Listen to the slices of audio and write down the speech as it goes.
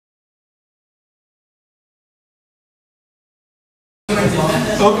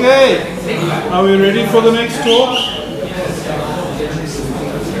Okay, are we ready for the next talk?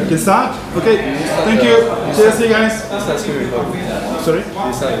 Can start? Okay, thank you. Cheers, you guys. Sorry?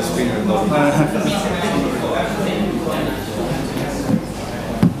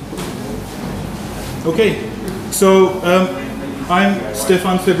 Okay, so I'm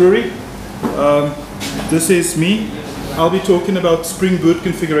Stephan February. This is me. I'll be talking about Spring Boot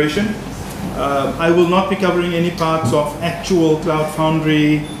configuration. I will not be covering any parts of actual Cloud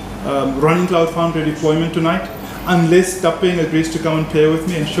Foundry, running Cloud Foundry deployment tonight, unless Tapping agrees to come and play with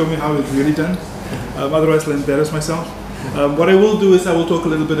me and show me how it's really done. Otherwise, I'll embarrass myself. What I will do is I will talk a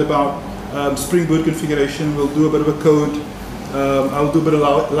little bit about Spring Boot configuration. We'll do a bit of a code. I'll do a bit of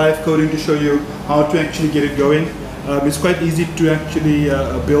live coding to show you how to actually get it going. It's quite easy to actually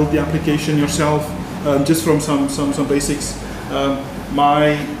build the application yourself, just from some basics.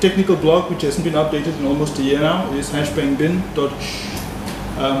 My technical blog, which hasn't been updated in almost a year now, is hashbangbin.sh.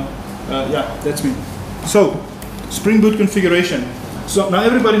 Yeah, that's me. So, Spring Boot configuration. So now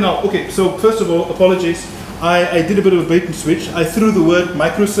everybody now, okay, so first of all, apologies. I did a bit of a bait and switch. I threw the word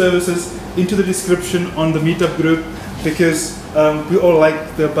microservices into the description on the meetup group because we all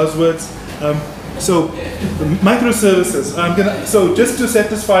like the buzzwords. So, microservices. So just to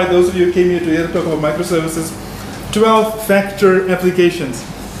satisfy those of you who came here to hear talk about microservices, 12-factor applications.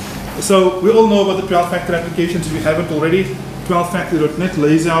 So we all know about the 12-factor applications. If you haven't already, 12factor.net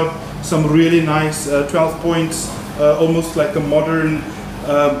lays out some really nice 12 points, almost like a modern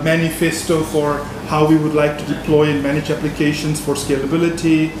manifesto for how we would like to deploy and manage applications for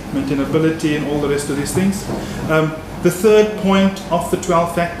scalability, maintainability, and all the rest of these things. The third point of the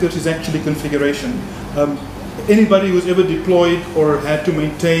 12 factors is actually configuration. Anybody who's ever deployed or had to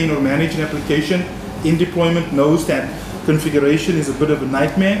maintain or manage an application in deployment knows that configuration is a bit of a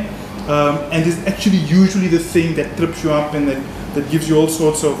nightmare, and is actually usually the thing that trips you up and that gives you all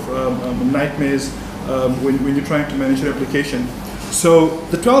sorts of nightmares when you're trying to manage an application. So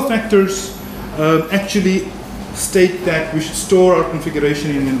the 12 factors actually state that we should store our configuration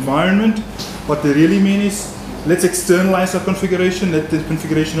in an environment. What they really mean is, let's externalize our configuration, let the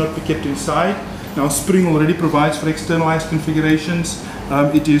configuration not be kept inside. Now Spring already provides for externalized configurations.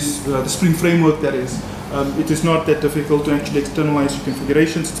 It is the Spring framework, that is. It is not that difficult to actually externalize your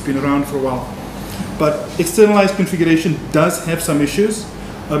configurations. It's been around for a while. But externalized configuration does have some issues.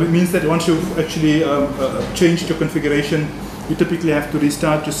 It means that once you've actually changed your configuration, you typically have to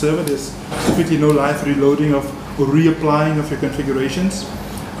restart your server. There's typically no live reloading of or reapplying of your configurations.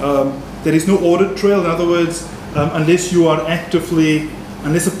 There is no audit trail. In other words, unless you are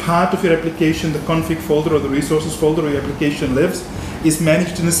unless a part of your application, the config folder or the resources folder where your application lives, is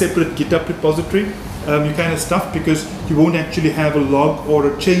managed in a separate GitHub repository, you're kind of stuffed because you won't actually have a log or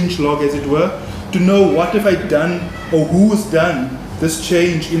a change log, as it were, to know what have I done or who has done this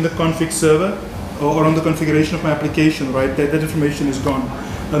change in the config server or on the configuration of my application, right? That information is gone.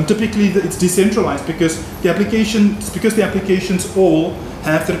 Typically, it's decentralized because the applications all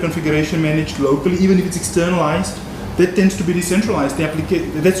have their configuration managed locally, even if it's externalized. That tends to be decentralized.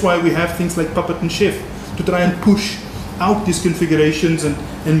 That's why we have things like Puppet and Chef to try and push out these configurations and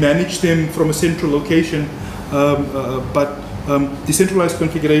manage them from a central location. But decentralized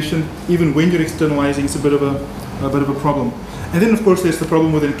configuration, even when you're externalizing, is a bit of a problem. And then, of course, there's the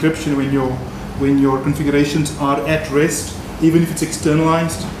problem with encryption when your configurations are at rest, even if it's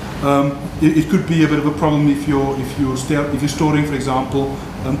externalized. It could be a bit of a problem if you're storing, for example,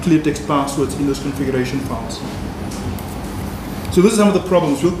 clear text passwords in those configuration files. So those are some of the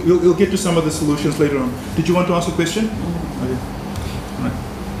problems. We'll get to some of the solutions later on. Did you want to ask a question? Okay.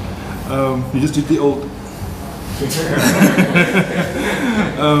 All right. You just did the old.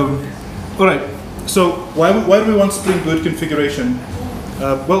 All right. So why do we want Spring Boot configuration?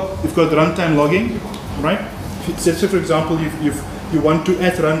 Well, you've got runtime logging, right? Say, for example, you want to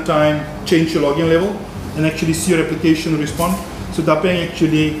at runtime change your login level and actually see your application respond. So Dapeng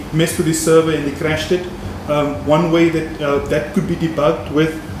actually messed with his server and they crashed it. One way that could be debugged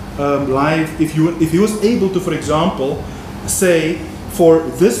with live, if he was able to, for example, say for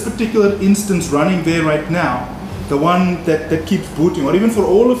this particular instance running there right now, the one that keeps booting, or even for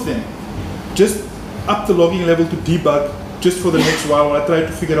all of them, just up the logging level to debug just for the next while I try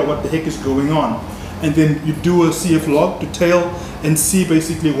to figure out what the heck is going on. And then you do a CF log to tail and see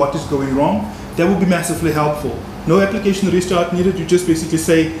basically what is going wrong. That would be massively helpful. No application restart needed. You just basically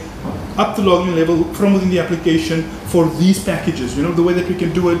say up the logging level from within the application for these packages. You know, the way that we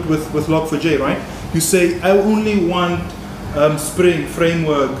can do it with Log4j, right? You say, I only want Spring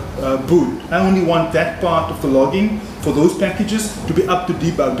Framework boot. I only want that part of the logging for those packages to be up to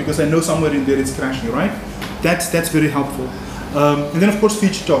debug because I know somewhere in there it's crashing, right? That's very helpful. And then of course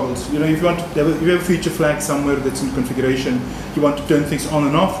feature toggles. You know, if you want to if you have a feature flag somewhere that's in configuration, you want to turn things on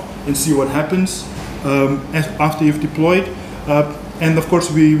and off and see what happens after you've deployed. And of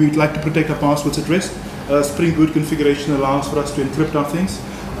course we'd like to protect our passwords at rest. Spring Boot configuration allows for us to encrypt our things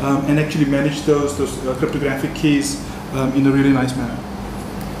and actually manage those cryptographic keys in a really nice manner.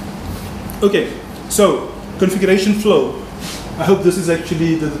 Okay, so configuration flow. I hope this is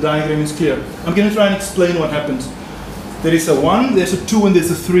actually, the diagram is clear. I'm going to try and explain what happens. There is a 1, there's a 2, and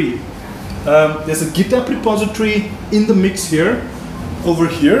there's a 3. There's a GitHub repository in the mix here. Over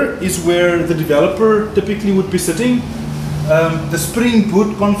here is where the developer typically would be sitting. The Spring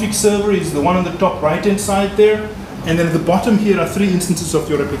Boot config server is the one on the top right-hand side there. And then at the bottom here are 3 instances of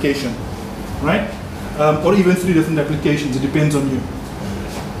your application, right? Or even 3 different applications, it depends on you.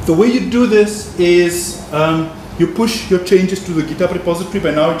 The way you do this is you push your changes to the GitHub repository.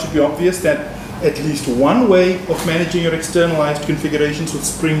 By now it should be obvious that at least one way of managing your externalized configurations with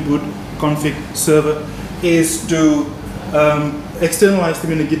Spring Boot config server is to externalize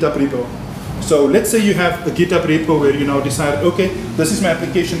them in a GitHub repo. So let's say you have a GitHub repo where you now decide, okay, this is my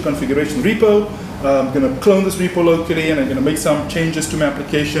application configuration repo. I'm going to clone this repo locally and I'm going to make some changes to my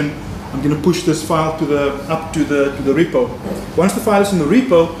application. I'm going to push this file up to the repo. Once the file is in the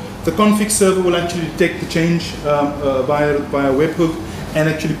repo, the config server will actually detect the change via webhook and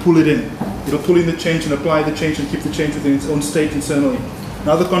actually pull it in. It'll pull in the change and apply the change and keep the change within its own state internally.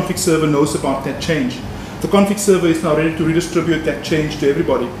 Now the config server knows about that change. The config server is now ready to redistribute that change to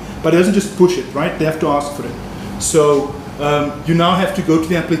everybody. But it doesn't just push it, right? They have to ask for it. So you now have to go to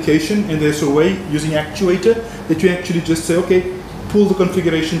the application, and there's a way using Actuator that you actually just say, okay, pull the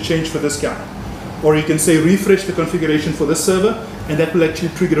configuration change for this guy. Or you can say refresh the configuration for this server, and that will actually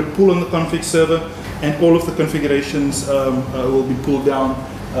trigger a pull on the config server, and all of the configurations will be pulled down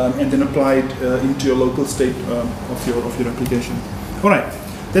and then applied into your local state of your application. All right,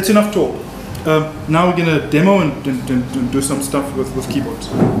 that's enough talk. Now we're going to demo and do some stuff with keyboards.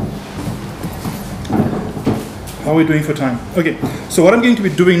 How are we doing for time? Okay, so what I'm going to be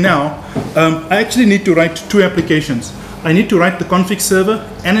doing now, I actually need to write 2 applications. I need to write the config server,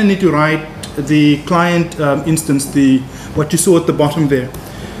 and I need to write the client instance, what you saw at the bottom there.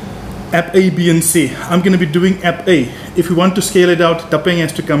 App A, B, and C. I'm going to be doing App A. If we want to scale it out, Tapeng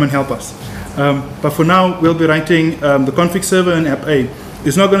has to come and help us. But for now, we'll be writing the config server and App A.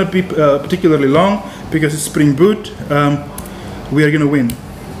 It's not going to be particularly long because it's Spring Boot. We are going to win.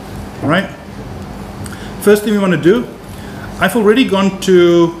 All right? First thing we want to do, I've already gone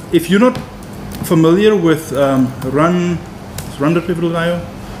to, if you're not familiar with run.pivotal.io,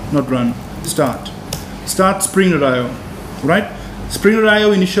 not run, start spring.io, right?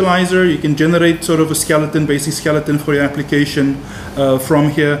 Spring.io initializer, you can generate sort of a skeleton, basic skeleton for your application from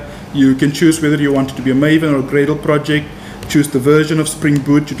here. You can choose whether you want it to be a Maven or a Gradle project, choose the version of Spring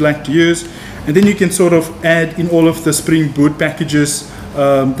Boot you'd like to use, and then you can sort of add in all of the Spring Boot packages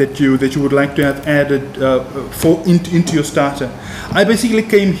that you would like to have added into your starter. I basically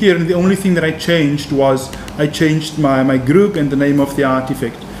came here, and the only thing that I changed was I changed my group and the name of the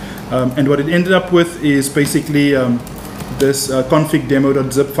artifact. And what it ended up with is basically this config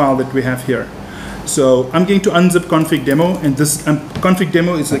demo.zip file that we have here. So I'm going to unzip config demo, and this config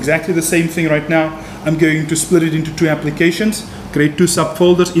demo is exactly the same thing right now. I'm going to split it into 2 applications, create 2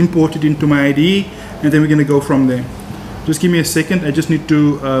 subfolders, import it into my IDE, and then we're going to go from there. Just give me a second. I just need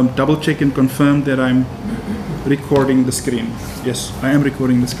to double check and confirm that I'm recording the screen. Yes, I am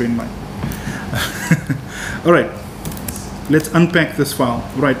recording the screen, Mike. All right, let's unpack this file.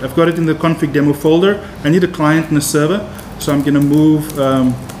 Right, I've got it in the config demo folder. I need a client and a server, so I'm going to move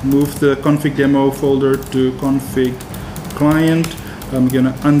the config demo folder to config client. I'm going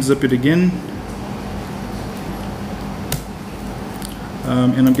to unzip it again,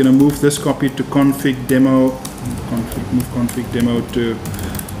 and I'm going to move this copy to config demo. Move config demo to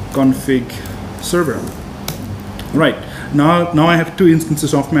config server. Right, now I have 2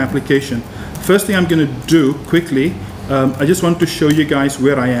 instances of my application. First thing I'm going to do quickly, I just want to show you guys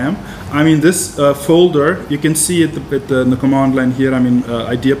where I am. I'm in this folder. You can see in the command line here, I'm in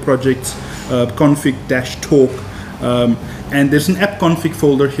idea projects config-talk, and there's an app config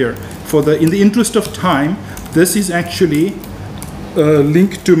folder here. In the interest of time, this is actually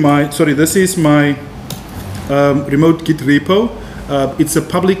linked to this is my remote Git repo. It's a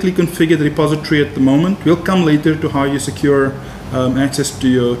publicly configured repository at the moment. We'll come later to how you secure access to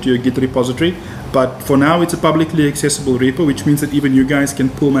your Git repository. But for now, it's a publicly accessible repo, which means that even you guys can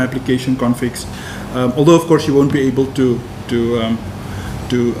pull my application configs. Although, of course, you won't be able to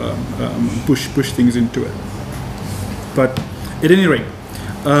push things into it. But at any rate,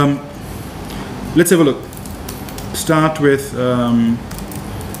 let's have a look. start with,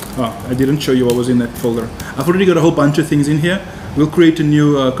 I didn't show you what was in that folder. I've already got a whole bunch of things in here. We'll create a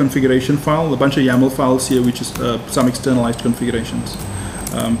new configuration file, a bunch of YAML files here, which is some externalized configurations.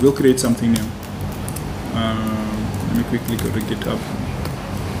 We'll create something new. Let me quickly go to GitHub.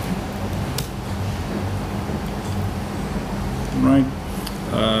 Right.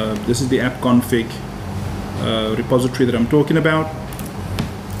 This is the app config repository that I'm talking about.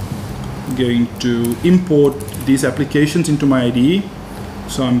 I'm going to import these applications into my IDE.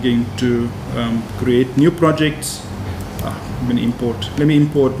 So I'm going to create new projects. I'm going to import. Let me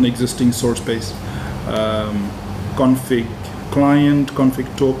import an existing source base. Config client,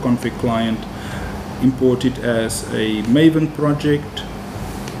 config talk, config client. Import it as a Maven project.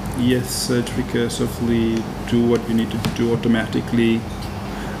 Yes, search recursively. Do what you need to do automatically.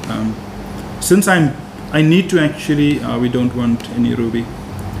 Since I need to actually, we don't want any Ruby.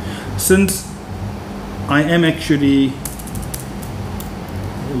 Since I am actually,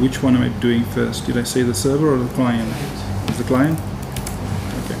 which one am I doing first? Did I say the server or the client? Is the client?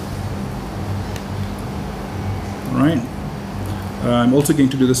 Okay. All right. I'm also going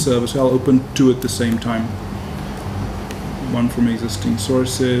to do the server, so I'll open two at the same time. One from existing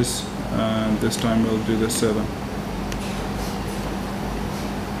sources, and this time we'll do the server.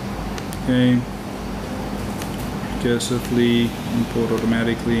 Okay. Recursively, import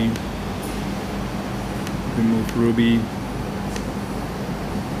automatically. Remove Ruby.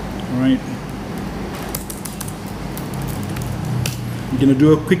 All right. I'm going to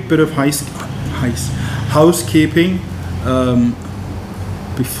do a quick bit of housekeeping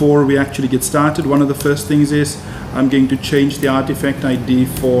before we actually get started. One of the first things is I'm going to change the artifact ID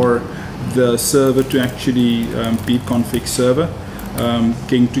for the server to actually be config server. I'm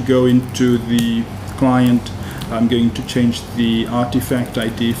going to go into the client. I'm going to change the artifact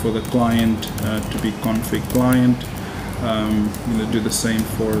ID for the client to be config client. I'm going to do the same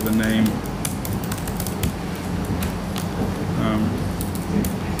for the name.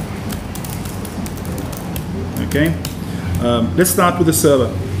 Okay, let's start with the server.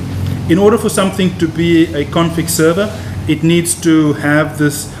 In order for something to be a config server, it needs to have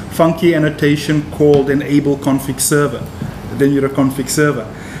this funky annotation called enable config server. Then you're a config server.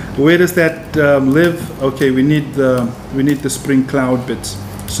 Where does that live? Okay, we need the Spring Cloud bits.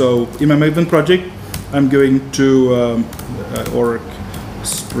 So in my Maven project, I'm going to org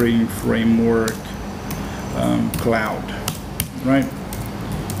Spring Framework Cloud, right?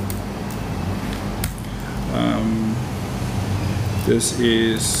 This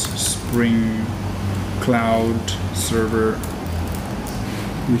is Spring Cloud Server.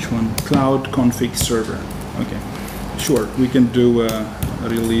 Which one? Cloud Config Server. Okay, sure. We can do a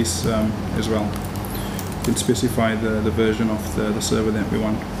release as well. We can specify the version of the server that we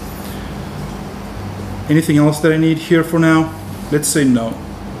want. Anything else that I need here for now? Let's say no.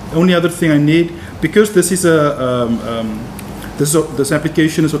 The only other thing I need, because this is this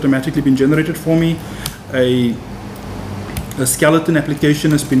application has automatically been generated for me, a skeleton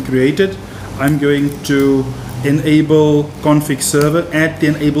application has been created. I'm going to enable config server, add the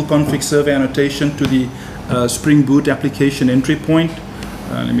enable config server annotation to the Spring Boot application entry point.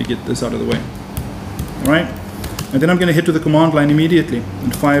 Let me get this out of the way. All right, and then I'm going to hit to the command line immediately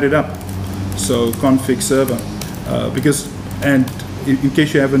and fire it up. So config server, in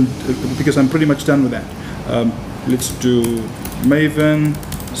case you haven't, because I'm pretty much done with that. Let's do Maven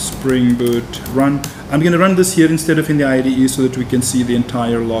Spring Boot run. I'm going to run this here instead of in the IDE so that we can see the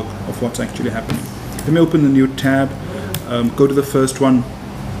entire log of what's actually happening. Let me open the new tab, go to the first one,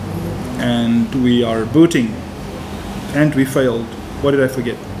 and we are booting. And we failed. What did I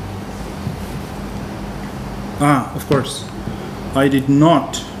forget? Of course, I did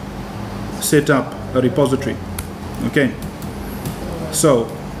not set up a repository. Okay, so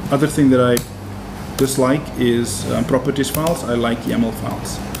other thing that I dislike is properties files. I like YAML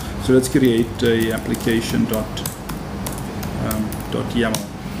files. So let's create a application .yaml,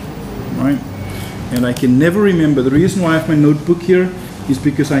 right? And I can never remember, the reason why I have my notebook here is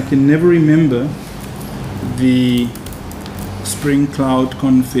because I can never remember the Spring Cloud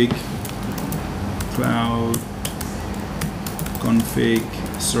config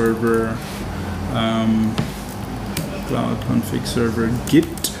server, Cloud config server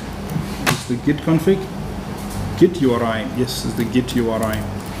git. Is the git config? Git URI, yes, is the git URI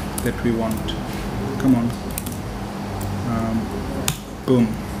that we want. Come on. Boom.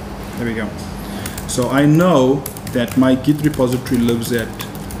 There we go. So I know that my Git repository lives at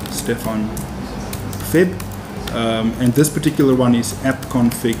Stephan Feb, and this particular one is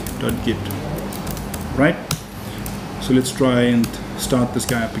appconfig.git. Right? So let's try and start this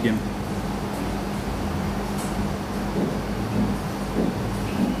guy up again.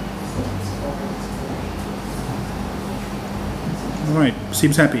 All right,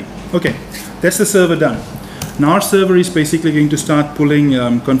 seems happy. Okay, that's the server done. Now our server is basically going to start pulling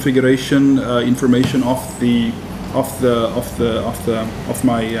configuration information off the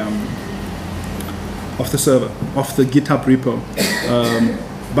server, off the GitHub repo. A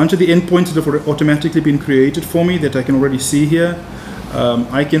bunch of the endpoints that have automatically been created for me that I can already see here.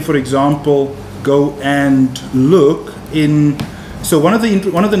 I can, for example, go and look in. So one of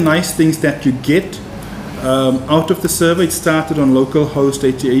the nice things that you get out of the server, it started on localhost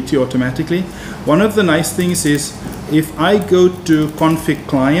 8080 automatically. One of the nice things is if I go to config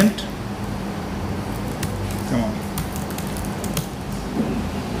client, come on.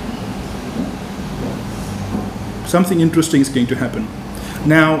 Something interesting is going to happen.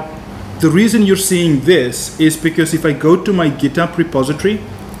 Now, the reason you're seeing this is because if I go to my GitHub repository,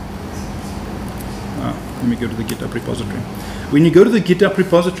 let me go to the GitHub repository. When you go to the GitHub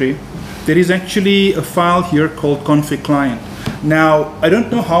repository, there is actually a file here called config client. Now, I don't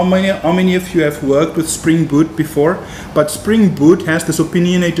know how many of you have worked with Spring Boot before, but Spring Boot has this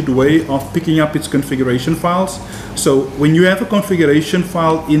opinionated way of picking up its configuration files. So when you have a configuration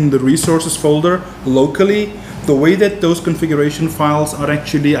file in the resources folder locally, the way that those configuration files are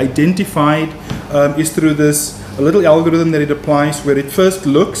actually identified is through this little algorithm that it applies, where it first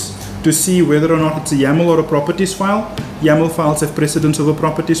looks to see whether or not it's a YAML or a properties file. YAML files have precedence over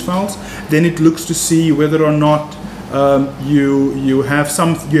properties files. Then it looks to see whether or not you have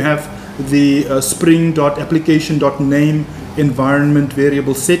the spring.application.name environment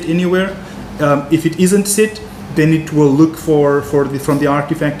variable set anywhere. If it isn't set, then it will look from the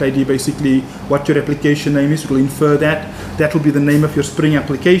artifact ID basically what your application name is. It will infer that. That will be the name of your Spring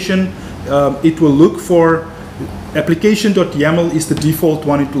application. It will look for application.yaml is the default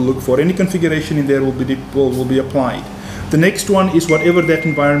one it will look for. Any configuration in there will be applied. The next one is whatever that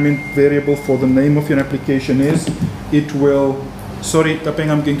environment variable for the name of your application is. It will, sorry Tapeng,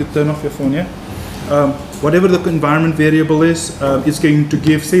 I'm going to turn off your phone, yeah? Whatever the environment variable is, it's going to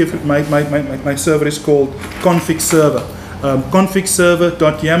give, say if my server is called config server. Config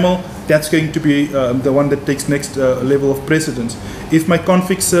server.yaml, that's going to be the one that takes next level of precedence. If my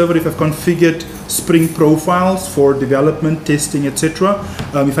config server, if I've configured Spring profiles for development, testing, etc.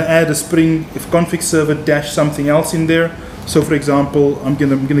 If I add a Spring, if config server dash something else in there, so for example, I'm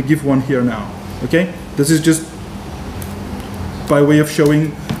gonna give one here now. Okay, this is just by way of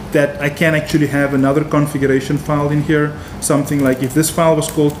showing that I can actually have another configuration file in here. Something like if this file was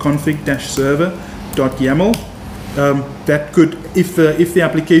called config-server.yaml, that could, if the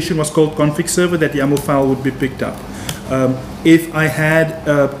application was called config server, that YAML file would be picked up. If I had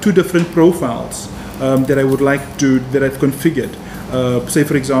two different profiles that I would like to, that I've configured, say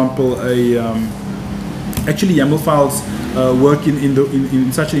for example, actually YAML files work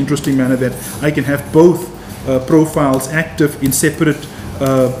in such an interesting manner that I can have both profiles active in separate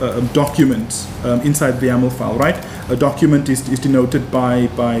documents inside the YAML file, right? A document is denoted by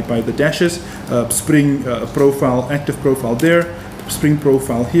the dashes, Spring profile, active profile there, Spring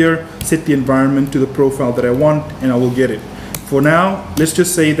profile here, set the environment to the profile that I want, and I will get it. For now, let's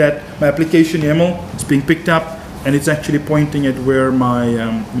just say that my application YAML is being picked up, and it's actually pointing at where my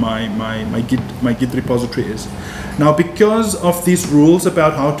Git repository is. Now, because of these rules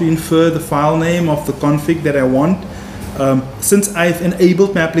about how to infer the file name of the config that I want, since I've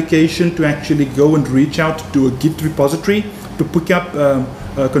enabled my application to actually go and reach out to a Git repository to pick up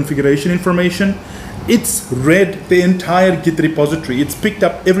configuration information, it's read the entire Git repository. It's picked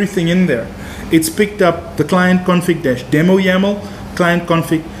up everything in there. It's picked up the client config-demo YAML, client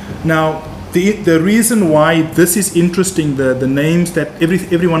config. Now, the reason why this is interesting, the names that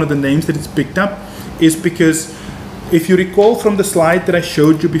every one of the names that it's picked up, is because if you recall from the slide that I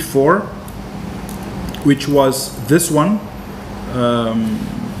showed you before, which was this one,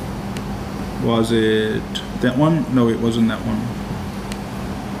 was it that one? No, it wasn't that one.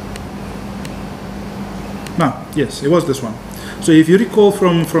 No, yes, it was this one. So if you recall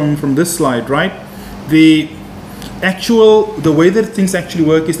from this slide, right, the way that things actually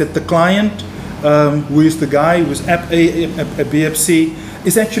work is that the client, who is the guy who's app BFC,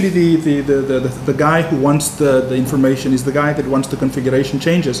 is actually the guy who wants the information, is the guy that wants the configuration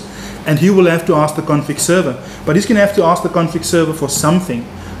changes, and he will have to ask the config server. But he's going to have to ask the config server for something.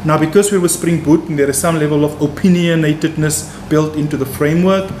 Now, because we're with Spring Boot and there is some level of opinionatedness built into the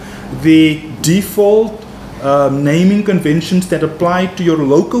framework, the default naming conventions that apply to your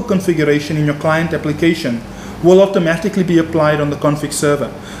local configuration in your client application will automatically be applied on the config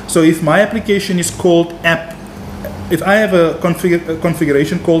server. So if my application is called app, if I have a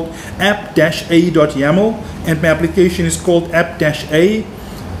configuration called app-a.yaml and my application is called app-a,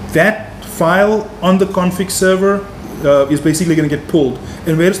 that file on the config server is basically going to get pulled.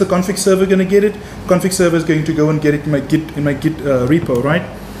 And where is the config server going to get it? Config server is going to go and get it in my Git repo, right?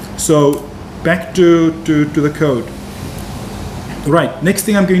 So back to the code. Right. Next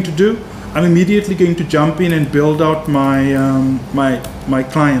thing I'm going to do, I'm immediately going to jump in and build out my my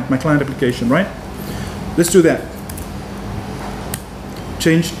client application, right? Let's do that.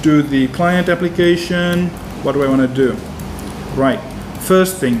 Change to the client application. What do I want to do? Right.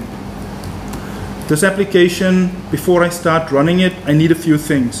 First thing, this application, before I start running it, I need a few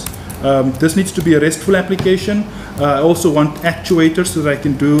things. This needs to be a RESTful application. I also want actuators so that I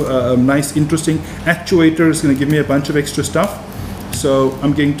can do a nice, interesting actuator. Is going to give me a bunch of extra stuff. So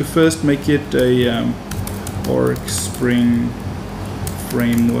I'm going to first make it a org Spring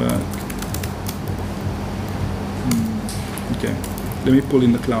framework. Okay, let me pull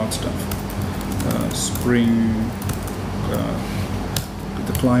in the cloud stuff. Spring,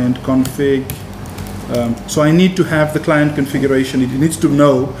 the client config. So I need to have the client configuration. It needs to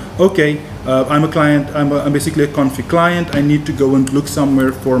know, okay, I'm a client, I'm basically a config client. I need to go and look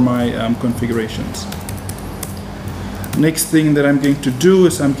somewhere for my configurations. Next thing that I'm going to do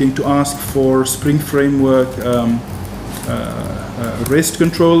is I'm going to ask for Spring Framework REST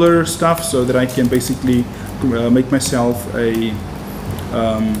controller stuff so that I can basically make myself a,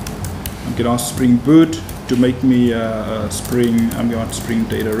 I'm going to ask Spring Boot to make me a Spring, I'm going to Spring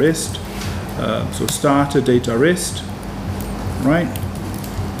Data REST. So starter data REST, right?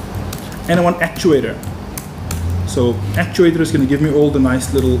 And I want actuator. So actuator is going to give me all the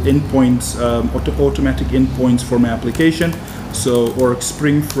nice little endpoints, automatic endpoints for my application. So org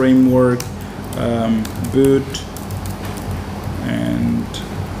Spring Framework, boot, and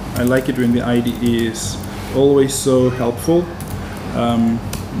I like it when the IDE is always so helpful.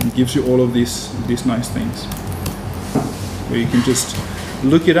 It gives you all of these nice things where you can just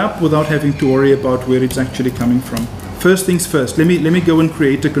look it up without having to worry about where it's actually coming from. First things first, let me go and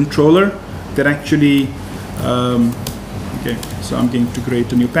create a controller that actually, okay, so I'm going to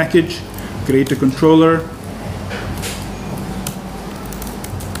create a new package, create a controller,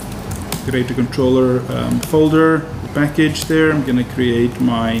 folder, the package there. I'm going to create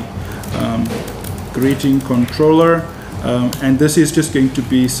my greeting controller, and this is just going to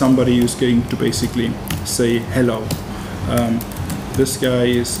be somebody who's going to basically say hello. This guy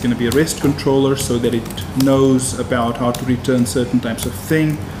is going to be a REST controller so that it knows about how to return certain types of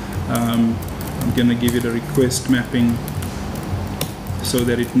thing. I'm going to give it a request mapping so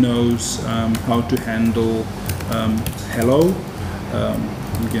that it knows how to handle hello.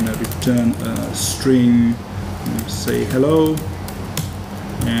 I'm going to return a string, say hello,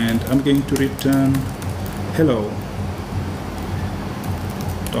 and I'm going to return hello, ...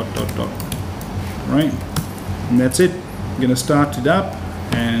 right? And that's it. I'm going to start it up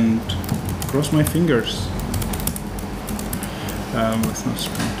and cross my fingers. What's not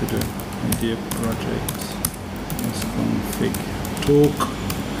trying to do? Idea projects. Let's config talk.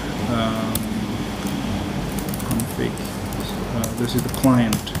 Config. This is the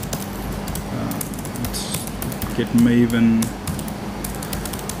client. Let's get Maven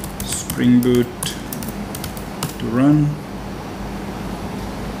Spring Boot to run.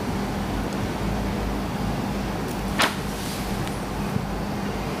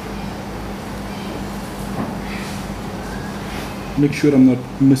 Make sure I'm not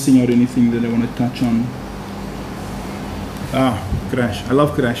missing out anything that I want to touch on. Ah, crash. I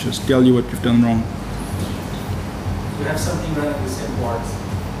love crashes. Tell you what you've done wrong. You have something running on the same port.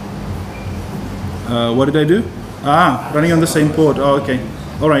 What did I do? Ah, running on the same port. Oh, okay.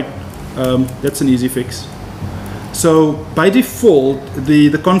 All right. That's an easy fix. So by default,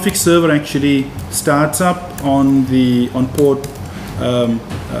 the config server actually starts up on port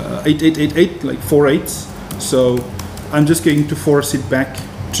 8888, like 4 8s. So I'm just going to force it back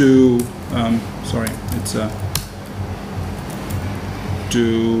to, sorry, it's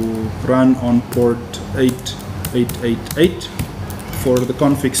to run on port 8888 for the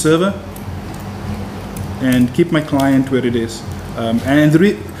config server and keep my client where it is. And the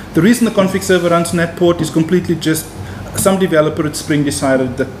reason the config server runs on that port is completely just some developer at Spring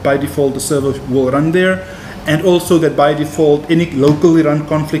decided that by default the server will run there, and also that by default any locally run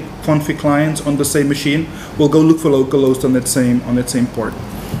config clients on the same machine will go look for localhost on that same port.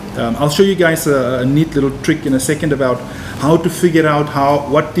 I'll show you guys a neat little trick in a second about how to figure out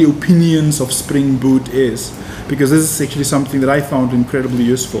what the opinions of Spring Boot is, because this is actually something that I found incredibly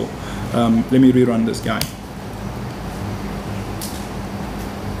useful. Let me rerun this guy.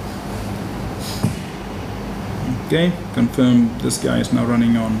 Okay, confirm this guy is now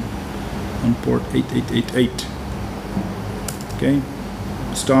running on port 8888. Okay,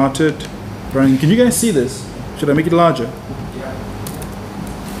 started running. Can you guys see this? Should I make it larger? Yeah.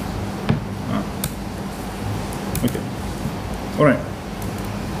 Okay. All right.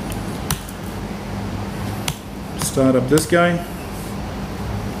 Start up this guy.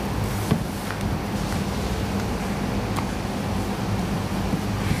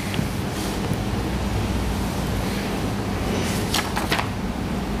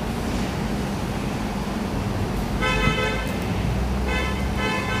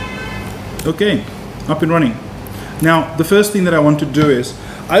 Okay, up and running. Now, the first thing that I want to do is,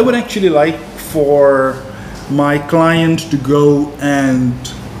 I would actually like for my client to go and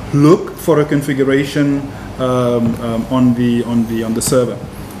look for a configuration on the server.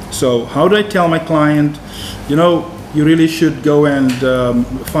 So, how do I tell my client, you know, you really should go and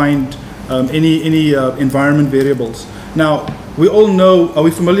find any environment variables. Now, we all know. Are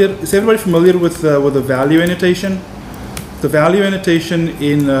we familiar? Is everybody familiar with the value annotation? The value annotation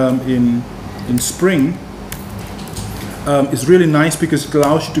in Spring is really nice because it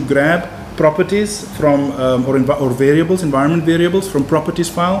allows you to grab properties from or variables, environment variables from properties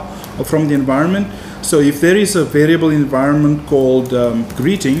file or from the environment. So if there is a variable environment called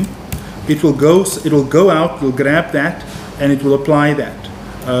greeting, it will go out, it will grab that, and it will apply that.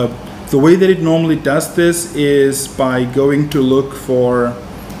 The way that it normally does this is by going to look for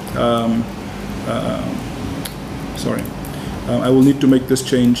sorry. I will need to make this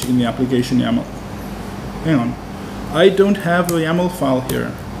change in the application YAML. Hang on. I don't have a YAML file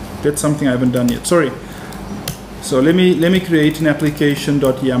here. That's something I haven't done yet. Sorry. So let me create an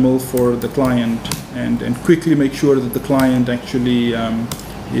application.yaml for the client and quickly make sure that the client actually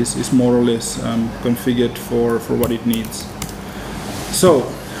is more or less configured for what it needs. So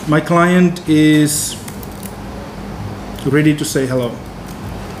my client is ready to say hello.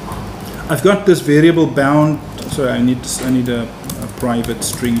 I've got this variable bound. Sorry, I need a private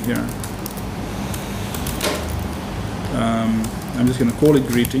string here. I'm just going to call it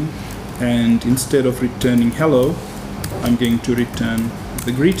greeting, and instead of returning hello, I'm going to return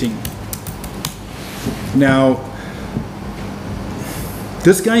the greeting. Now,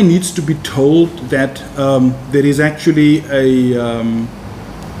 this guy needs to be told that there is actually an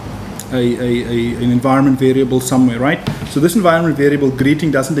environment variable somewhere, right? So this environment variable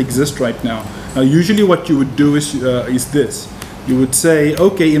greeting doesn't exist right now. Now, usually what you would do is this. You would say,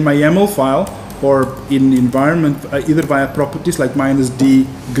 okay, in my YAML file or in environment, either via properties like -d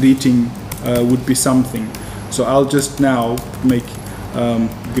greeting would be something. So I'll just now make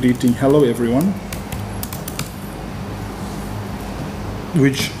greeting hello everyone.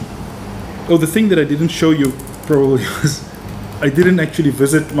 The thing that I didn't show you probably was I didn't actually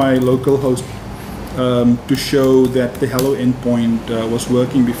visit my local host to show that the hello endpoint was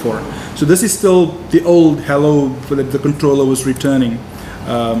working before. So this is still the old hello that the controller was returning.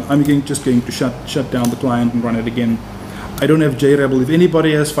 I'm just going to shut down the client and run it again. I don't have JRebel. If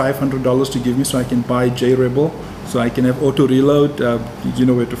anybody has $500 to give me so I can buy JRebel, so I can have auto reload, you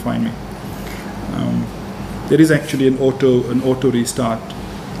know where to find me. There is actually an auto restart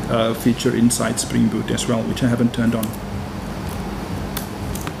feature inside Spring Boot as well, which I haven't turned on.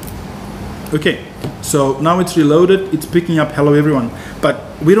 Okay, so now it's reloaded, it's picking up hello everyone. But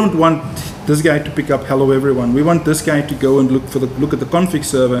we don't want this guy to pick up hello everyone. We want this guy to go and look at the config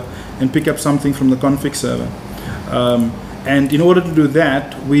server and pick up something from the config server. And in order to do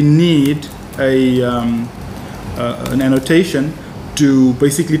that, we need an annotation to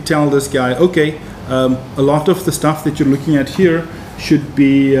basically tell this guy, okay, a lot of the stuff that you're looking at here should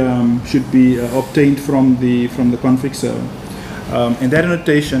be obtained from the config server. And that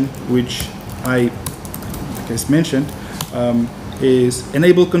annotation, which I mentioned, is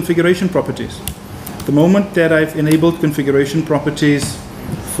enable configuration properties. The moment that I've enabled configuration properties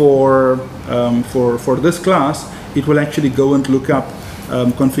for this class, it will actually go and look up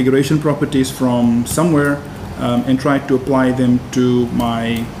configuration properties from somewhere and try to apply them to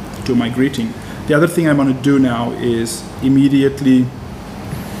my greeting. The other thing I'm going to do now is immediately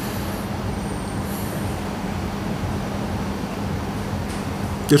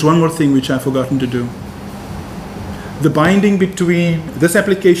there's one more thing which I've forgotten to do. The binding between this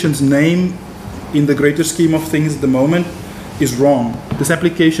application's name in the greater scheme of things at the moment is wrong. This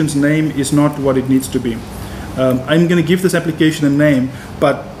application's name is not what it needs to be. I'm going to give this application a name,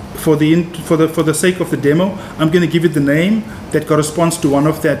 but for the sake of the demo, I'm going to give it the name that corresponds to one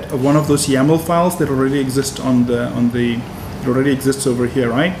of those YAML files that already exist it already exists over here,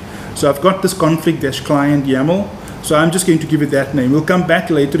 right? So I've got this config-client YAML. So I'm just going to give it that name. We'll come back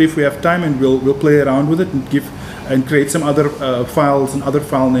later if we have time, and we'll play around with it and create some other files and other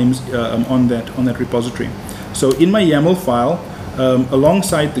file names on that repository. So in my YAML file,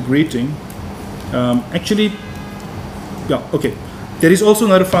 alongside the greeting, actually yeah, okay. There is also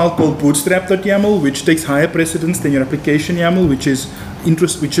another file called bootstrap.yaml, which takes higher precedence than your application YAML, which is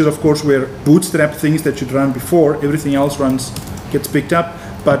of course where bootstrap things that should run before everything else gets picked up.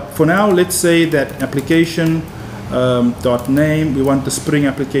 But for now, let's say that application .name, we want the Spring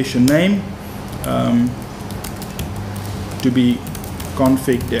application name to be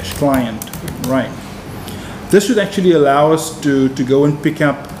config-client, right? This should actually allow us to go and pick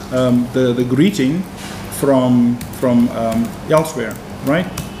up the greeting from elsewhere, right?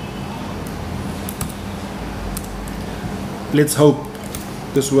 Let's hope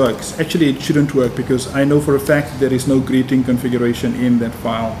this works. Actually, it shouldn't work because I know for a fact there is no greeting configuration in that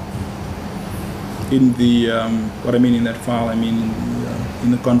file. In the what I mean in that file, I mean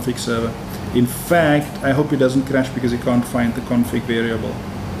in the config server. In fact, I hope it doesn't crash because it can't find the config variable.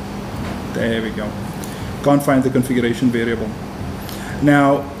 There we go. Can't find the configuration variable.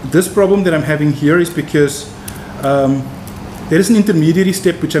 Now, this problem that I'm having here is because there is an intermediary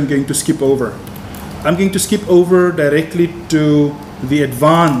step which I'm going to skip over. I'm going to skip over directly to the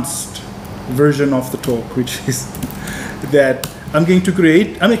advanced version of the talk, which is that I'm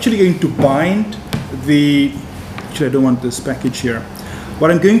actually going to bind actually I don't want this package here.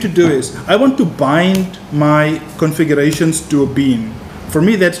 What I'm going to do is, I want to bind my configurations to a bean. For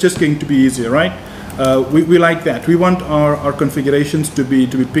me, that's just going to be easier, right? We like that. We want our configurations to be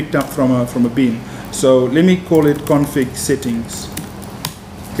picked up from a bean. So let me call it config settings.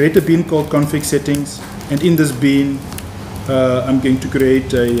 Create a bean called config settings, and in this bean, I'm going to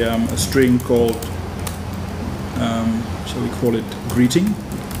create a string called, shall we call it greeting,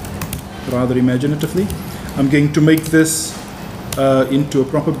 rather imaginatively. I'm going to make this into a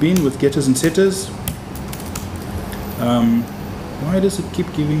proper bean with getters and setters. Why does it keep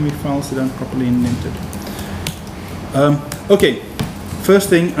giving me files that aren't properly indented? Okay, first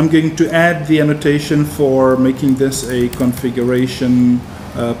thing, I'm going to add the annotation for making this a configuration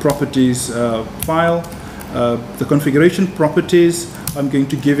properties file. The configuration properties, I'm going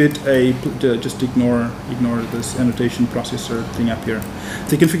to give it just ignore this annotation processor thing up here.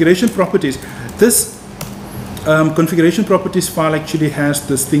 The configuration properties, this configuration properties file actually has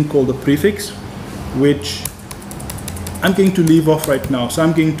this thing called a prefix, which I'm going to leave off right now. So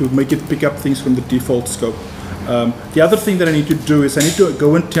I'm going to make it pick up things from the default scope. The other thing that I need to do is I need to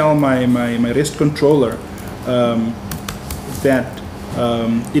go and tell my REST controller that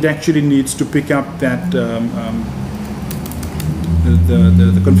it actually needs to pick up that the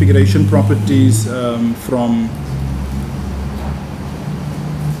configuration properties from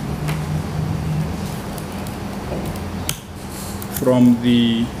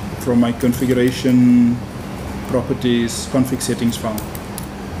my configuration properties config settings file.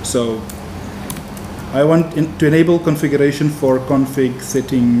 So I want to enable configuration for config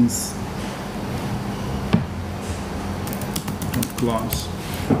settings class.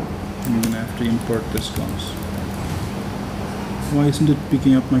 I'm going to have to import this class. Why isn't it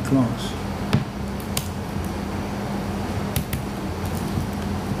picking up my class?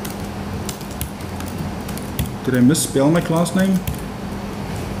 Did I misspell my class name?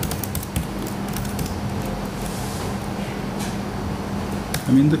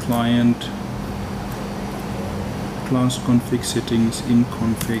 I'm in the client, class config settings in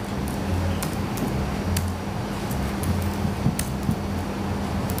config.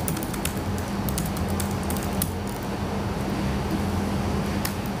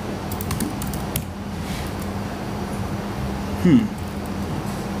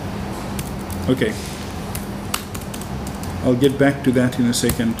 Okay, I'll get back to that in a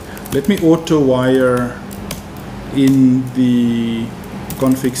second. Let me auto wire in the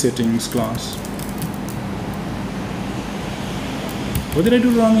config settings class. What did I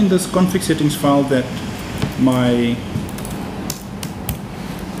do wrong in this config settings file that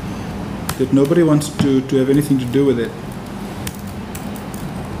nobody wants to have anything to do with it?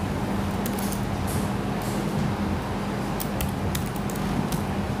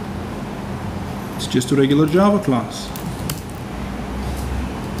 It's just a regular Java class.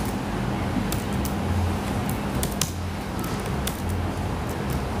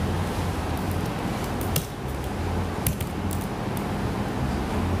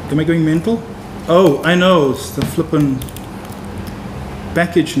 Am I going mental? Oh, I know, it's the flippin'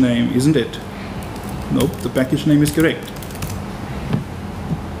 package name, isn't it? Nope, the package name is correct.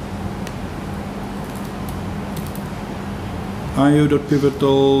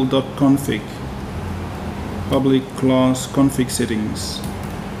 io.pivotal.config public class config settings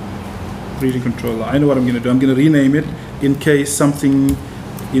greeting controller. I know what I'm going to do. I'm going to rename it in case something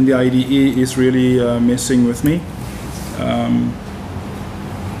in the IDE is really messing with me.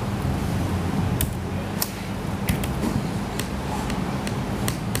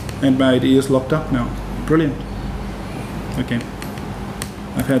 And my IDE is locked up now. Brilliant. Okay.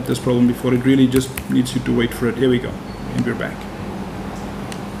 I've had this problem before. It really just needs you to wait for it. Here we go. And we're back.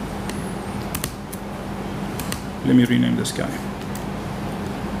 Let me rename this guy.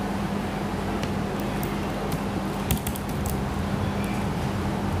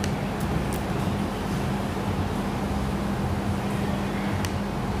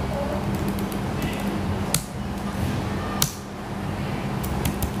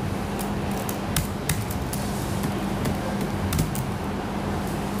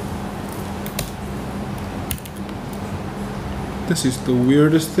 This is the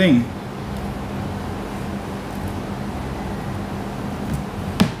weirdest thing.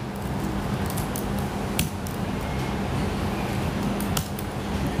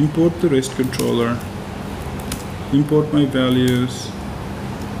 Import the REST controller. Import my values.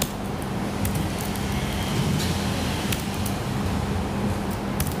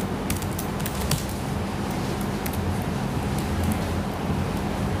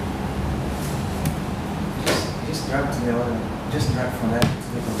 Just drag to the other. Just drag from that to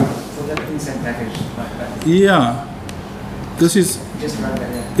the controller. So that inside package like that. Yeah. This is. Just drag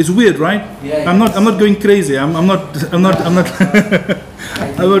that. Yeah. It's weird, right? Yeah. I'm not going crazy. I'm not I'm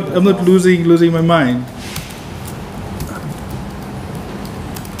not losing my mind.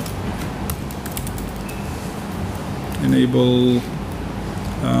 Enable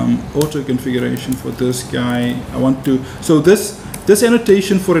auto configuration for this guy. I want to. So this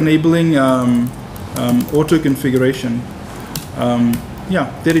annotation for enabling auto configuration. Yeah,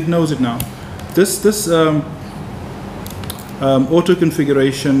 there it knows it now. This auto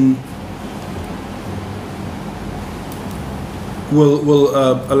configuration will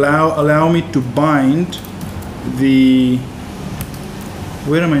allow me to bind the.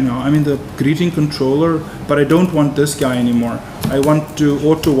 Where am I now? I'm in the greeting controller, but I don't want this guy anymore. I want to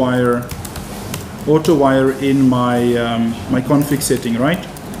auto wire in my my config setting, right?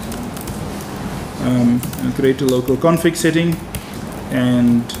 And create a local config setting,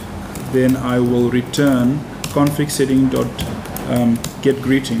 and then I will return config setting dot get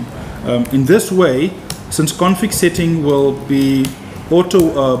greeting. In this way, since config setting will be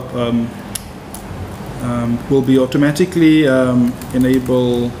automatically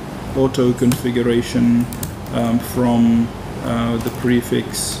enable auto configuration from the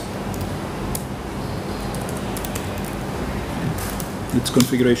prefix. Its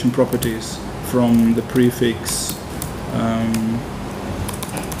configuration properties from the prefix.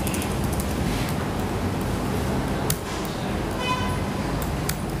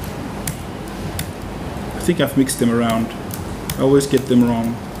 I think I've mixed them around. I always get them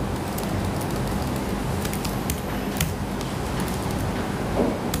wrong.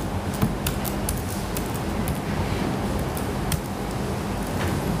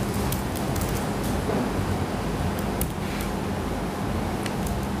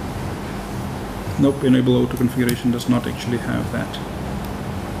 Nope, enable auto configuration does not actually have that.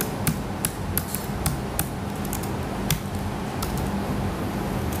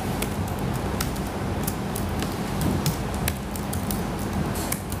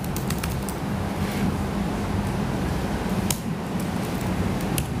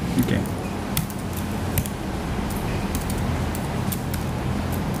 Okay.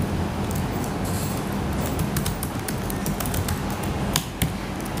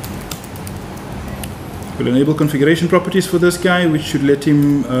 We'll enable configuration properties for this guy, which should let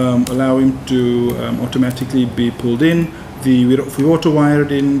him allow him to automatically be pulled in. If we auto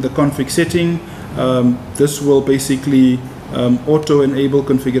wired in the config setting, this will basically auto enable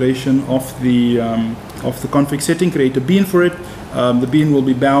configuration of the config setting. Create a bean for it. The bean will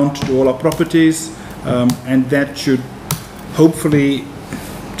be bound to all our properties, and that should hopefully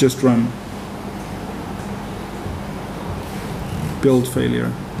just run. Build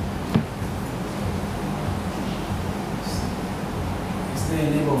failure.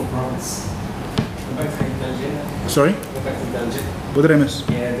 Enable properties. Go back to IntelliJ. Sorry? Go back to IntelliJ. What did I miss?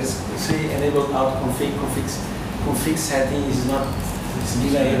 Yeah, this say enable out config setting is not, it's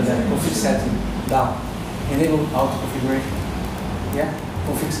delayed than config setting down. Enable out configuration. Yeah,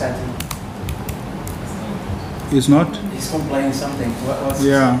 config setting. Is not? He's complaining something. What's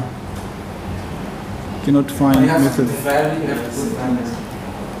yeah. Cannot find method. The value, you have to put value.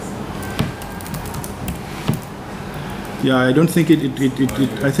 Yeah, I don't think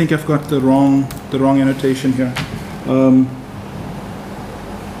I think I've got the wrong annotation here.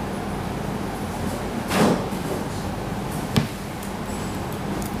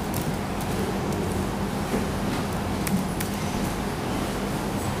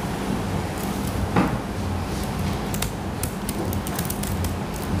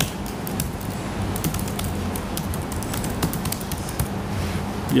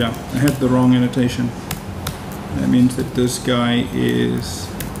 Yeah, I had the wrong annotation. That means that this guy is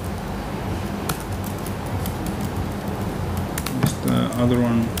the other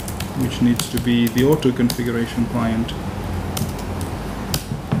one, which needs to be the auto configuration client.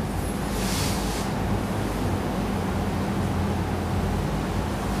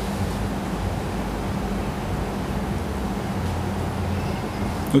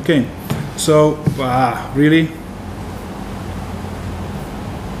 Okay, so really?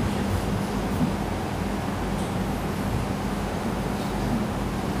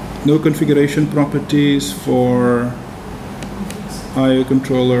 No configuration properties for I/O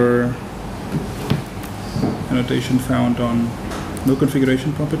controller. Annotation found on no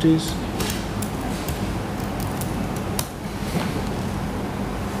configuration properties.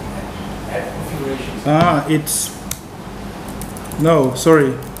 Add configurations. It's no,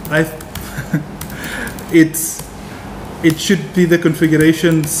 sorry. It should be the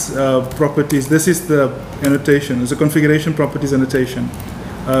configurations properties. This is the annotation. It's a configuration properties annotation.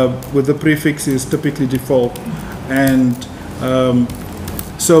 With the prefix is typically default, and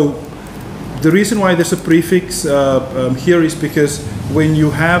so the reason why there's a prefix here is because when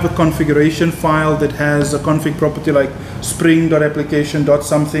you have a configuration file that has a config property like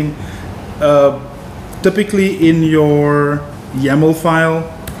spring.application.something, typically in your YAML file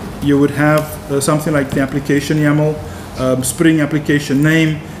you would have something like the application YAML, Spring application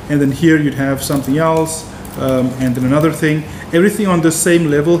name, and then here you'd have something else, and then another thing. Everything on the same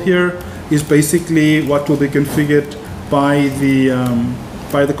level here is basically what will be configured by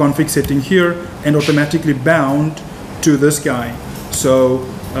the config setting here and automatically bound to this guy. So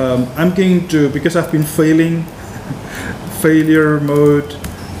I'm going to, because I've been failing, failure mode,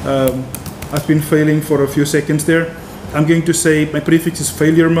 I've been failing for a few seconds there. I'm going to say my prefix is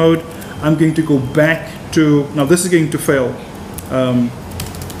failure mode. I'm going to go back to, now this is going to fail.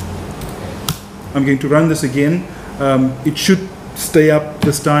 I'm going to run this again. It should stay up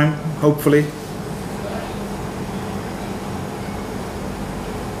this time, hopefully.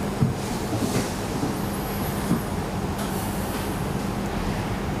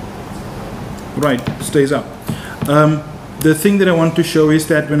 Right, stays up. The thing that I want to show is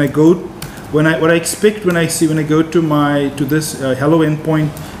that when I go, what I expect when I go to this hello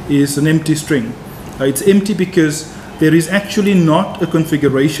endpoint is an empty string. It's empty because there is actually not a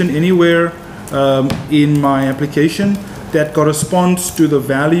configuration anywhere in my application that corresponds to the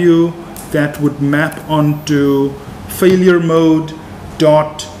value that would map onto failure mode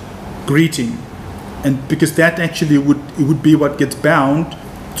dot greeting, and because that actually would be what gets bound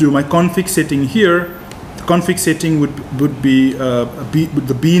to my config setting here. The config setting would be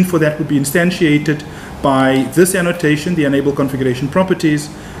the bean for that would be instantiated by this annotation, the enable configuration properties,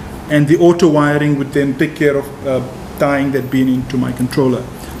 and the auto wiring would then take care of tying that bean into my controller.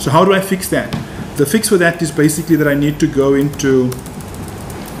 So how do I fix that? The fix for that is basically that I need to go into,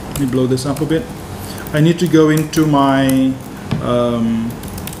 let me blow this up a bit. I need to go into my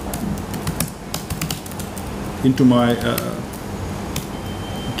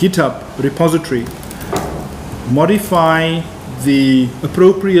GitHub repository, modify the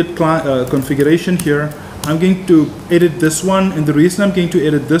appropriate configuration here. I'm going to edit this one, and the reason I'm going to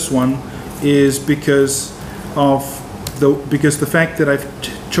edit this one is because of the fact that I've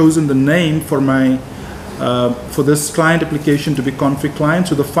chosen the name for my for this client application to be config client,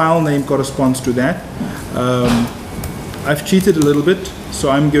 so the file name corresponds to that. I've cheated a little bit, so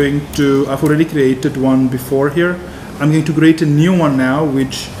I've already created one before here. I'm going to create a new one now,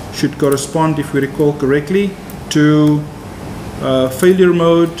 which should correspond, if we recall correctly, to failure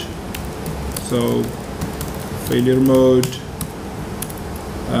mode. So failure mode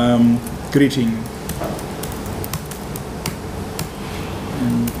greeting.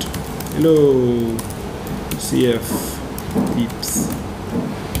 And hello CF peeps.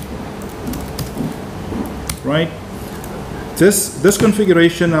 Right. This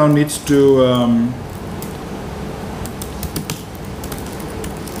configuration now needs to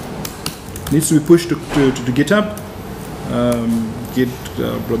be pushed to GitHub. Git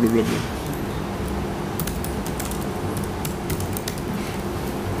blah blah blah blah.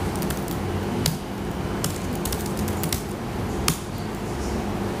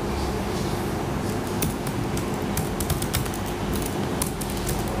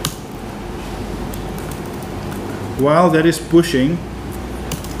 While that is pushing,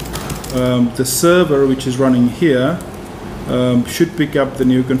 the server which is running here should pick up the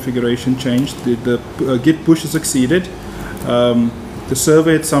new configuration change. The git push is succeeded. The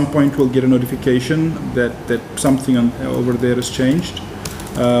server at some point will get a notification that something over there has changed.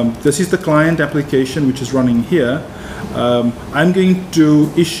 This is the client application which is running here. I'm going to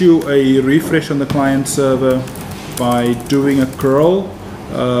issue a refresh on the client server by doing a curl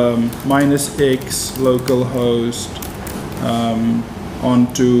 -x localhost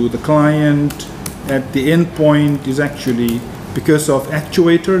onto the client. At the endpoint is actually, because of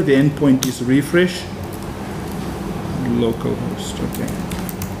actuator, the endpoint is refresh localhost. Okay.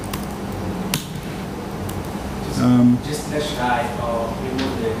 Just dash I or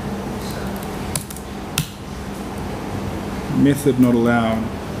remove the method not allowed.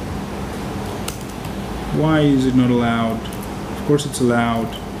 Why is it not allowed? Of course it's allowed.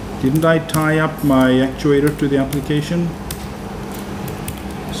 Didn't I tie up my actuator to the application?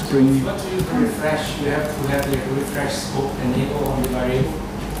 Spring. If you want to use the refresh, you have to have the refresh scope enabled on the variable.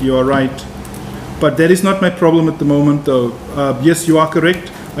 You are right. But that is not my problem at the moment though. Yes, you are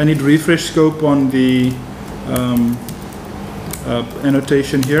correct. I need refresh scope on the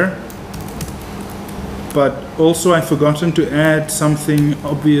annotation here. But also I've forgotten to add something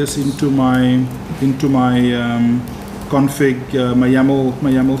obvious into my config, my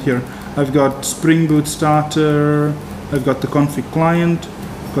YAML here. I've got Spring Boot starter, I've got the config client,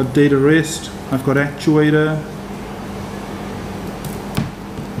 I've got data rest, I've got actuator.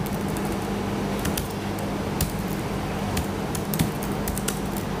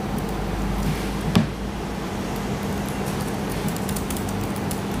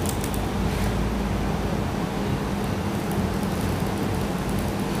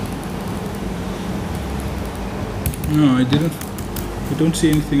 No, I didn't. I don't see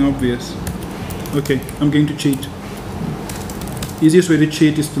anything obvious. Okay, I'm going to cheat. Easiest way to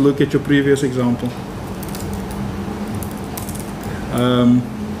cheat is to look at your previous example,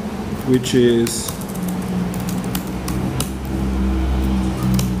 which is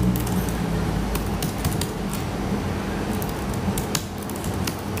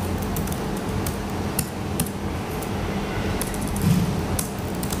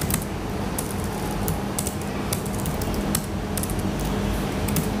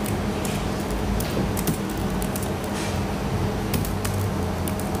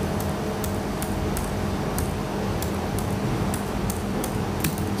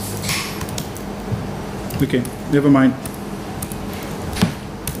okay, never mind.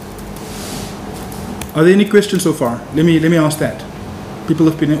 Are there any questions so far? Let me ask that. People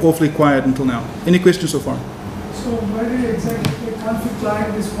have been awfully quiet until now. Any questions so far? So where did exactly the config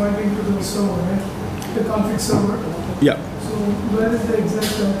client is pointing to the server, right? The config server? Yeah. So where is the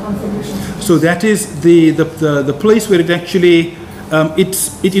exact configuration? So that is the place where it actually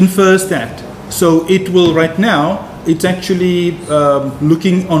it infers that. So it will right now, it's actually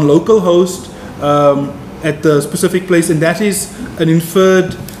looking on localhost at the specific place, and that is an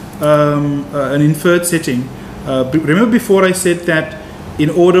inferred setting. Remember before I said that in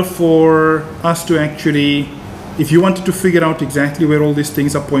order for us to actually, if you wanted to figure out exactly where all these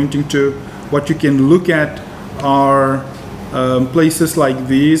things are pointing to, what you can look at are places like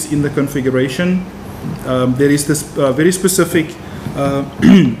these in the configuration. There is this very specific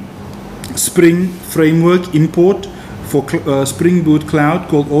Spring framework import for Spring Boot Cloud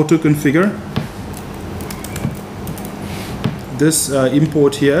called auto configure. This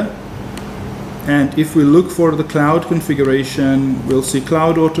import here, and if we look for the cloud configuration, we'll see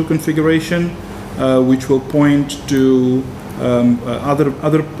cloud auto configuration, which will point to other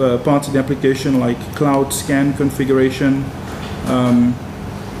parts of the application like cloud scan configuration.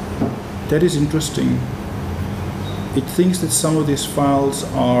 That is interesting. It thinks that some of these files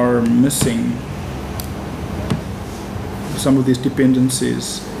are missing. Some of these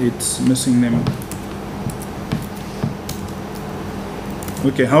dependencies, it's missing them.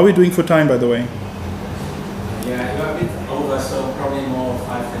 Okay, how are we doing for time, by the way? Yeah, you're a bit over, so probably more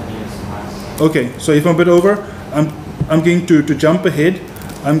 5-10 minutes max. Okay, so if I'm a bit over, I'm going to jump ahead.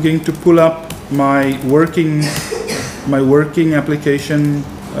 I'm going to pull up my working application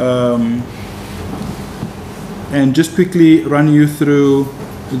and just quickly run you through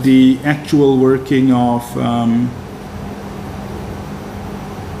the actual working of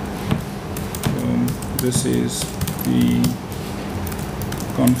this is the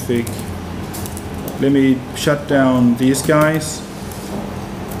config. Let me shut down these guys.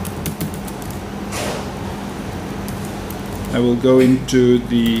 I will go into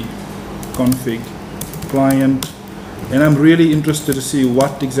the config client, and I'm really interested to see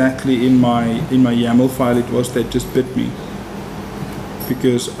what exactly in my YAML file it was that just bit me,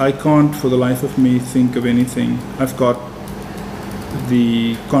 because I can't for the life of me think of anything. I've got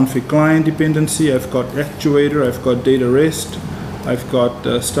the config client dependency, I've got actuator, I've got data rest, I've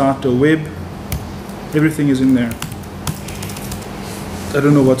got starter web. Everything is in there. I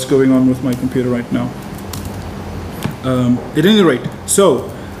don't know what's going on with my computer right now. At any rate,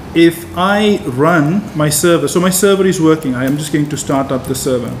 so if I run my server, so my server is working. I am just going to start up the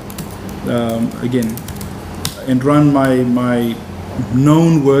server again and run my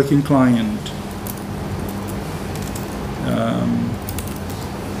known working client.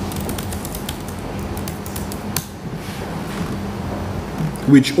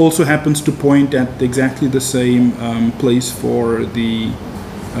 Which also happens to point at exactly the same place for the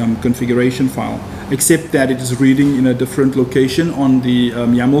configuration file, except that it is reading in a different location on the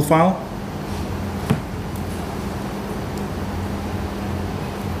YAML file.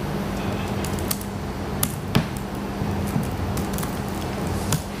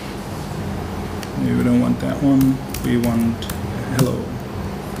 We don't want that one, we want hello,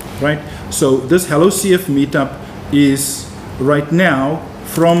 right? So this hello CF meetup is right now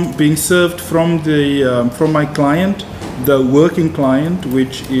from being served from the from my client, the working client,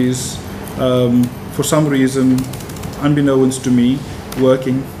 which is for some reason unbeknownst to me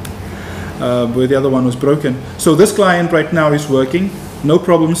working, where the other one was broken. So this client right now is working, no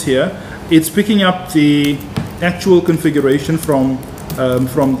problems here. It's picking up the actual configuration from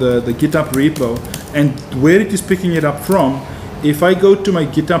the GitHub repo, and where it is picking it up from, if I go to my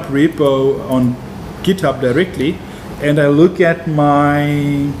GitHub repo on GitHub directly and I look at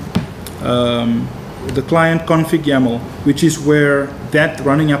my the client config YAML, which is where that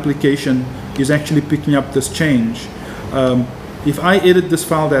running application is actually picking up this change. If I edit this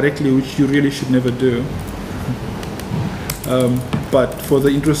file directly, which you really should never do, but for the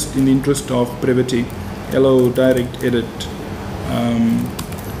interest of brevity, hello direct edit.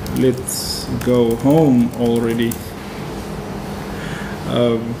 Let's go home already.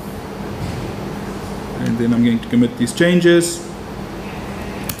 And then I'm going to commit these changes.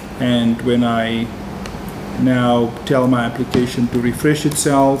 And when I now tell my application to refresh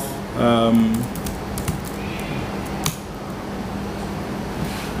itself,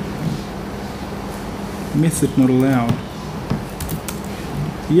 method not allowed.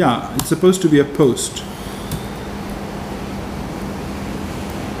 Yeah, it's supposed to be a post.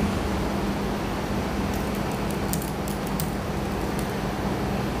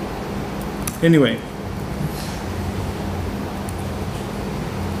 Anyway,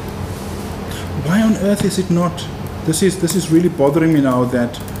 why on earth is it not? This is really bothering me now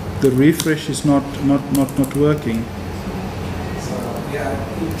that the refresh is not working. So yeah, I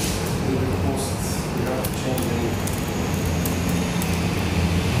think the post you have to change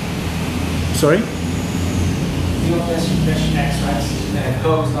the. Sorry? You know, dash extracts.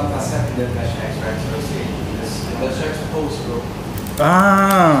 Code is not accepting the dash extracts. So see, this dash extract post go.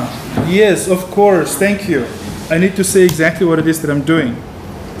 Ah, yes, of course. Thank you. I need to say exactly what it is that I'm doing.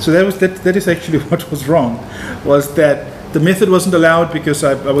 So that is actually what was wrong, was that the method wasn't allowed because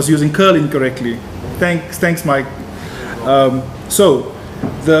I was using curl incorrectly. Thanks, Mike. So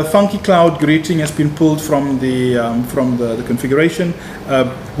the funky cloud greeting has been pulled from the configuration.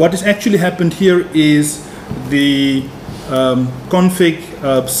 What has actually happened here is the config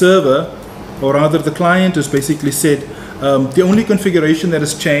server, or rather the client, has basically said, the only configuration that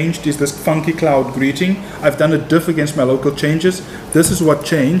has changed is this funky cloud greeting. I've done a diff against my local changes. This is what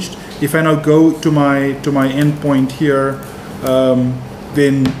changed. If I now go to my endpoint here,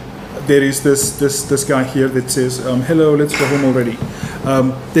 then there is this guy here that says, hello, let's go home already.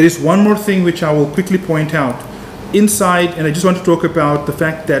 There is one more thing which I will quickly point out. Inside, and I just want to talk about the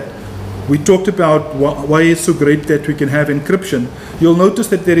fact that we talked about why it's so great that we can have encryption. You'll notice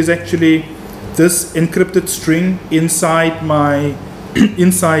that there is actually this encrypted string inside my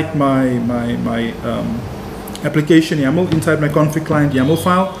application YAML, inside my config client YAML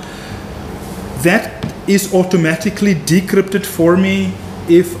file. That is automatically decrypted for me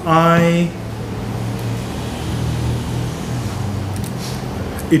if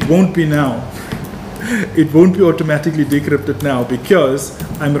it won't be now. It won't be automatically decrypted now because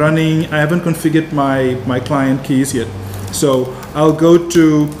I haven't configured my client keys yet. So I'll go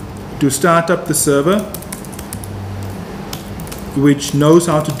to start up the server, which knows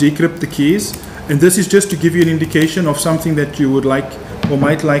how to decrypt the keys. And this is just to give you an indication of something that you would like or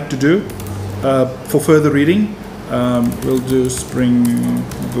might like to do for further reading. We'll do Spring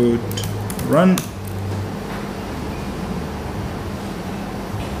Boot run.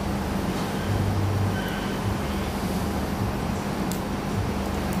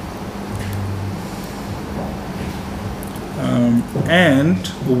 And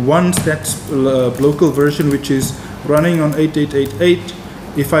once that's local version, which is running on 8888,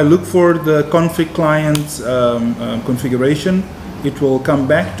 if I look for the config client's configuration, it will come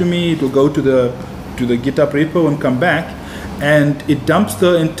back to me. It will go to the GitHub repo and come back, and it dumps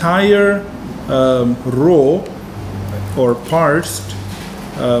the entire raw or parsed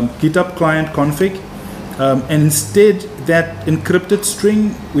GitHub client config, and instead that encrypted string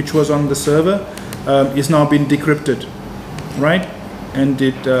which was on the server is now been decrypted, right? And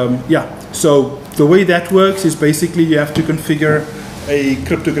it, so the way that works is basically you have to configure a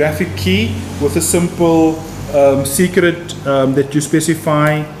cryptographic key with a simple secret that you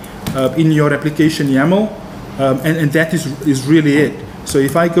specify in your application YAML, and that is really it. So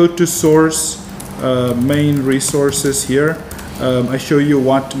if I go to source main resources here, I show you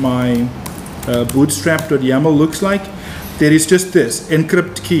what my bootstrap.yaml looks like. There is just this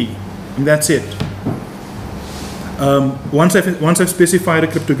encrypt key, and that's it. Once I've specified a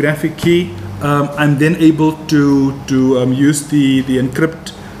cryptographic key, I'm then able to use the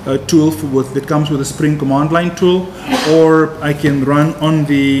encrypt tool that comes with a Spring command line tool, or I can run on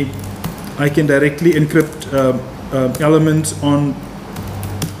I can directly encrypt elements on.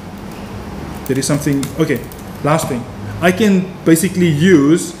 There is something. Okay, last thing. I can basically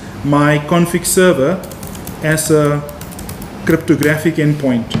use my config server as a cryptographic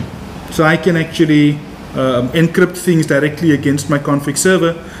endpoint, so I can actually encrypt things directly against my config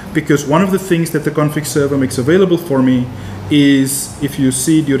server, because one of the things that the config server makes available for me is, if you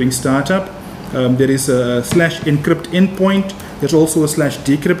see during startup, there is a /encrypt endpoint. There's also a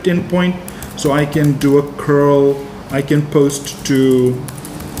 /decrypt endpoint, so I can do a curl. I can post to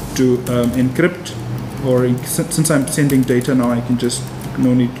encrypt, or since I'm sending data now, I can just,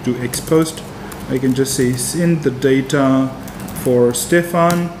 no need to do xpost. I can just say send the data for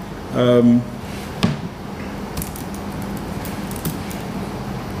Stephan.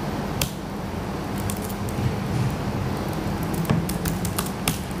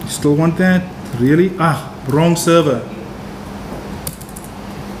 Still want that? Really? Wrong server.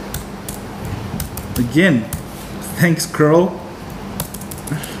 Again, thanks curl.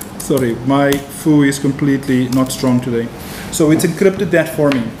 Sorry, my foo is completely not strong today. So it's encrypted that for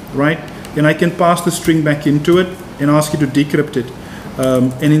me, right? And I can pass the string back into it and ask it to decrypt it.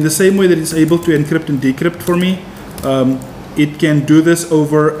 And in the same way that it's able to encrypt and decrypt for me, it can do this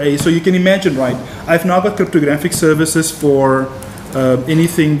over so you can imagine, right? I've now got cryptographic services for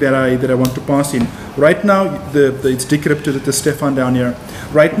anything that I want to pass in. Right now, it's decrypted at the Stephan down here.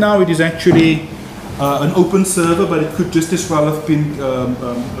 Right now, it is actually an open server, but it could just as well have been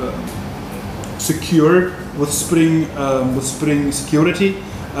secured with Spring security.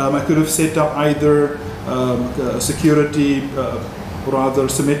 I could have set up either security, rather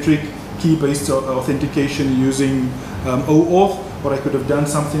symmetric key-based authentication using OAuth, or I could have done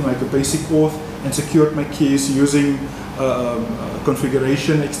something like a basic auth and secured my keys using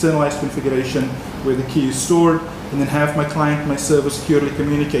configuration, externalized configuration, where the key is stored, and then have my client, my server securely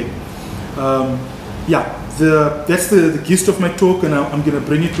communicate. That's the gist of my talk, and I'm going to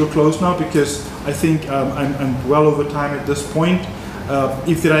bring it to a close now, because I think I'm well over time at this point.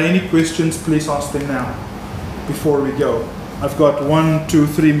 If there are any questions, please ask them now before we go. I've got 1, 2,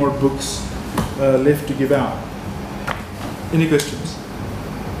 3 more books left to give out. Any questions?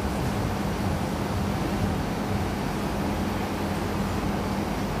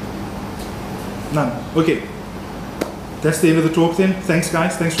 None. Okay. That's the end of the talk then. Thanks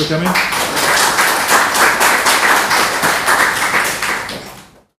guys. Thanks for coming.